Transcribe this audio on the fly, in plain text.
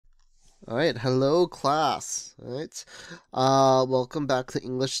All right, hello class. All right, welcome back to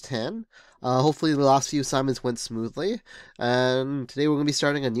English 10. Hopefully the last few assignments went smoothly, and today we're going to be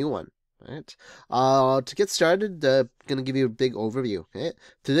starting a new one. All right. To get started, going to give you a big overview. Okay.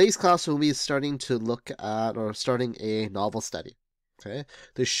 Today's class will be starting to look at or starting a novel study. Okay.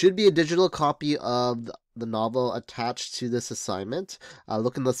 There should be a digital copy of the novel attached to this assignment.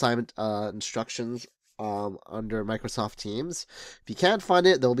 Look in the assignment instructions under Microsoft Teams. If you can't find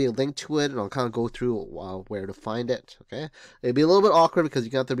it, there'll be a link to it, and I'll kind of go through where to find it. Okay, it'll be a little bit awkward because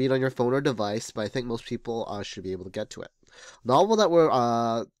you got to read on your phone or device, but I think most people should be able to get to it. The novel that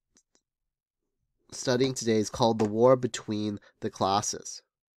we're studying today is called "The War Between the Classes."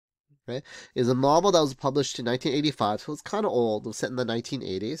 Right, is a novel that was published in 1985, so it's kind of old. It was set in the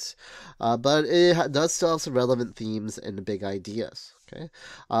 1980s, but it does still have some relevant themes and big ideas. Okay,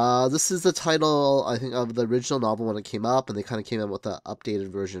 this is the title, I think, of the original novel when it came up, and they kind of came out with the updated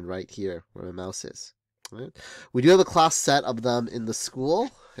version right here where my mouse is. Right, we do have a class set of them in the school,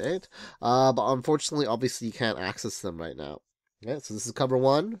 right? But unfortunately, obviously, you can't access them right now. Okay, so this is cover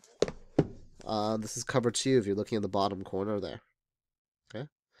one. This is cover two if you're looking at the bottom corner there. Okay.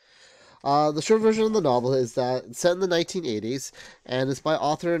 The short version of the novel is that it's set in the 1980s, and it's by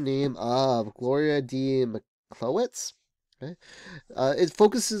author named Gloria D. McClowitz. Okay. It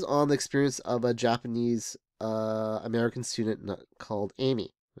focuses on the experience of a Japanese American student called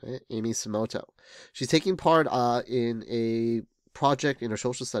Amy, right? Amy Samoto. She's taking part in a project in her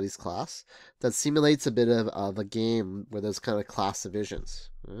social studies class that simulates a bit of a game where there's kind of class divisions.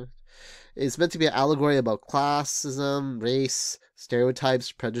 Right? It's meant to be an allegory about classism, race,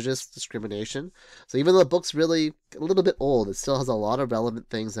 stereotypes, prejudice, discrimination. So even though the book's really a little bit old, it still has a lot of relevant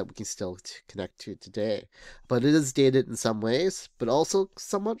things that we can still connect to today. But it is dated in some ways, but also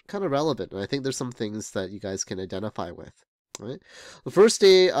somewhat kind of relevant. And I think there's some things that you guys can identify with. Right. The first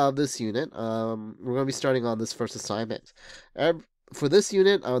day of this unit, we're going to be starting on this first assignment. For this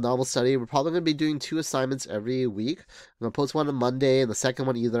unit, our novel study, we're probably going to be doing 2 assignments every week. I'm going to post one on Monday and the second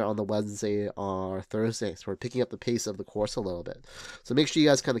one either on the Wednesday or Thursday. So we're picking up the pace of the course a little bit. So make sure you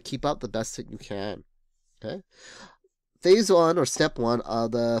guys kind of keep up the best that you can. Okay? Phase 1 or step 1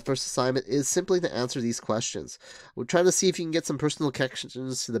 of the first assignment is simply to answer these questions. We're trying to see if you can get some personal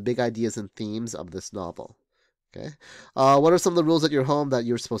connections to the big ideas and themes of this novel. Okay? What are some of the rules at your home that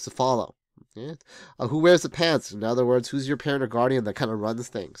you're supposed to follow? Yeah. Who wears the pants? In other words, who's your parent or guardian that kind of runs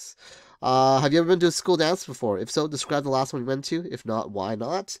things? Have you ever been to a school dance before? If so, describe the last one you went to. If not, why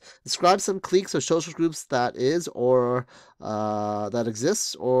not? Describe some cliques or social groups that is or that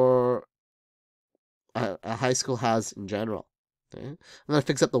exists or a high school has in general. Okay? I'm gonna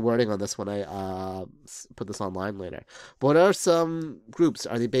fix up the wording on this when I put this online later. But what are some groups?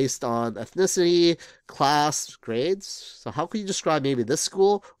 Are they based on ethnicity, class, grades? So how could you describe maybe this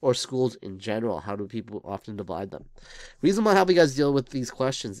school or schools in general? How do people often divide them? Reason why I have you guys deal with these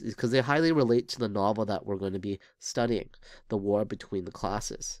questions is because they highly relate to the novel that we're going to be studying, The War Between the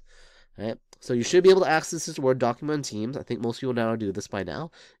Classes. Right? So you should be able to access this Word document on Teams. I think most people now do this by now.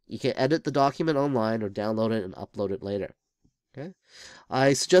 You can edit the document online or download it and upload it later. Okay.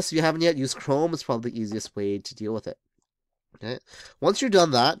 I suggest if you haven't yet, use Chrome. It's probably the easiest way to deal with it. Okay. Once you're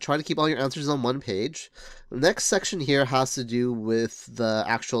done that, try to keep all your answers on one page. The next section here has to do with the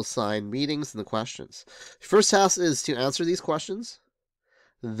actual assigned readings and the questions. First task is to answer these questions,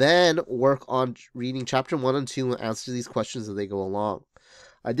 then work on reading chapter 1 and 2 and answer these questions as they go along.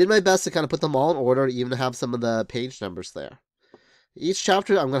 I did my best to kind of put them all in order, even have some of the page numbers there. Each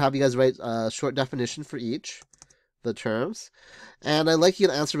chapter, I'm going to have you guys write a short definition for each the terms, and I'd like you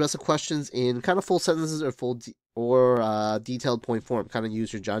to answer the rest of questions in kind of full sentences or detailed point form. Kind of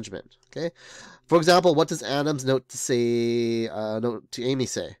use your judgment. Okay. For example, what does Adam's note to Amy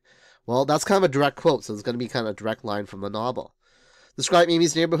say? Well, that's kind of a direct quote, so it's going to be kind of a direct line from the novel. Describe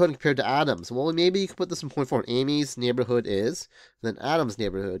Amy's neighborhood compared to Adam's. Well, maybe you could put this in point form. Amy's neighborhood is, then Adam's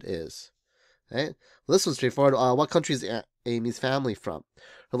neighborhood is. Okay. Well, this one's straightforward. What country is Amy's family from?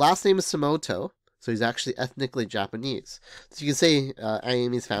 Her last name is Samoto. So he's actually ethnically Japanese. So you can say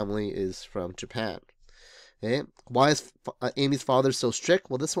Amy's family is from Japan. Okay? Why is Amy's father so strict?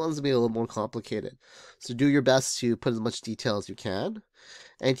 Well, this one's going to be a little more complicated. So do your best to put as much detail as you can.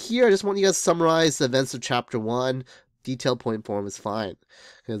 And here, I just want you guys to summarize the events of chapter 1. Detailed point form is fine.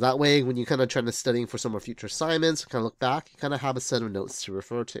 Because that way, when you kind of try to studying for some more future assignments, kind of look back, you kind of have a set of notes to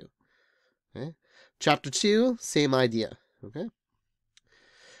refer to. Okay? Chapter 2, same idea. Okay?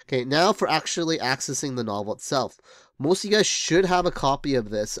 Okay, now for actually accessing the novel itself. most of you guys should have a copy of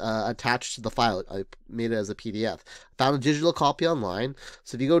this attached to the file. I made it as a PDF. Found a digital copy online.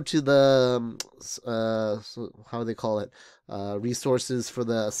 So if you go to the, how do they call it? Resources for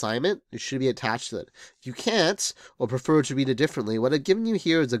the assignment, it should be attached to it. If you can't, or prefer to read it differently, what I've given you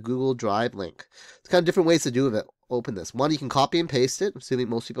here is a Google Drive link. It's kind of different ways to do it. Open this. One, you can copy and paste it, assuming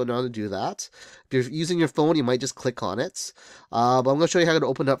most people know how to do that. If you're using your phone, you might just click on it. But I'm going to show you how to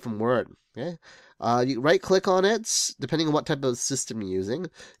open it up from Word. Okay. You right click on it, depending on what type of system you're using.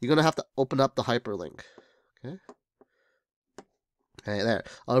 You're going to have to open up the hyperlink. Okay. Okay, there.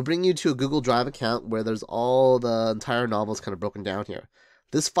 I'll bring you to a Google Drive account where there's all the entire novels kind of broken down here.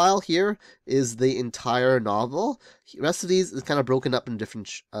 This file here is the entire novel. The rest of these is kind of broken up in different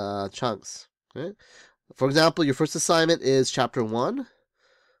chunks. Okay? For example, your first assignment is chapter 1.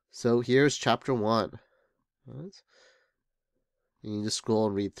 So here's chapter 1. Right? You can just scroll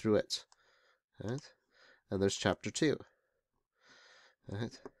and read through it. Right? And there's chapter 2.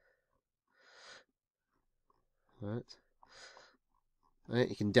 Right? Right? Right,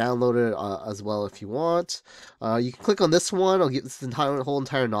 you can download it as well if you want. You can click on this one. I'll get this whole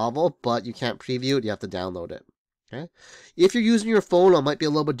entire novel, but you can't preview it. You have to download it. Okay. If you're using your phone, it might be a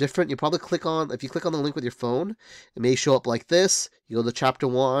little bit different. You probably if you click on the link with your phone, it may show up like this. You go to chapter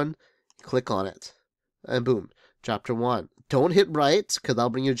 1, click on it, and boom, chapter 1. Don't hit right, because that'll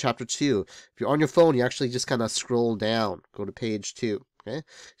bring you to chapter 2. If you're on your phone, you actually just kind of scroll down, go to page 2. Okay.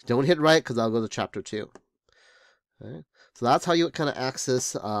 Don't hit right, because I'll go to chapter 2. Okay. So that's how you kind of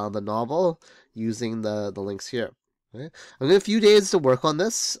access the novel using the links here. Okay. I'm going to have a few days to work on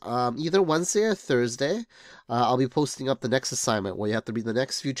this. Either Wednesday or Thursday, I'll be posting up the next assignment where you have to read the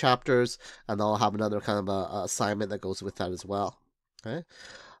next few chapters, and I'll have another kind of a assignment that goes with that as well. Okay.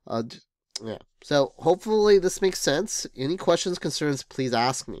 Yeah. So hopefully this makes sense. Any questions, concerns, please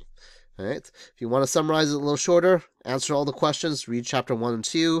ask me. All right. If you want to summarize it a little shorter, answer all the questions, read chapter 1 and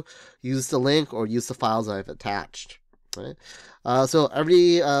 2, use the link, or use the files I've attached. Right. So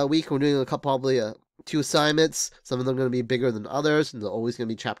every week we're doing probably 2 assignments. Some of them are going to be bigger than others, and they're always going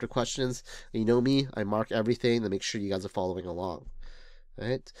to be chapter questions. And you know me, I mark everything to make sure you guys are following along.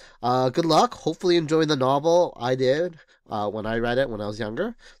 Right. Good luck. Hopefully you enjoyed the novel. I did when I read it when I was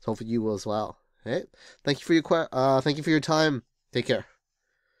younger. So hopefully you will as well. Right. Thank you for your time. Take care.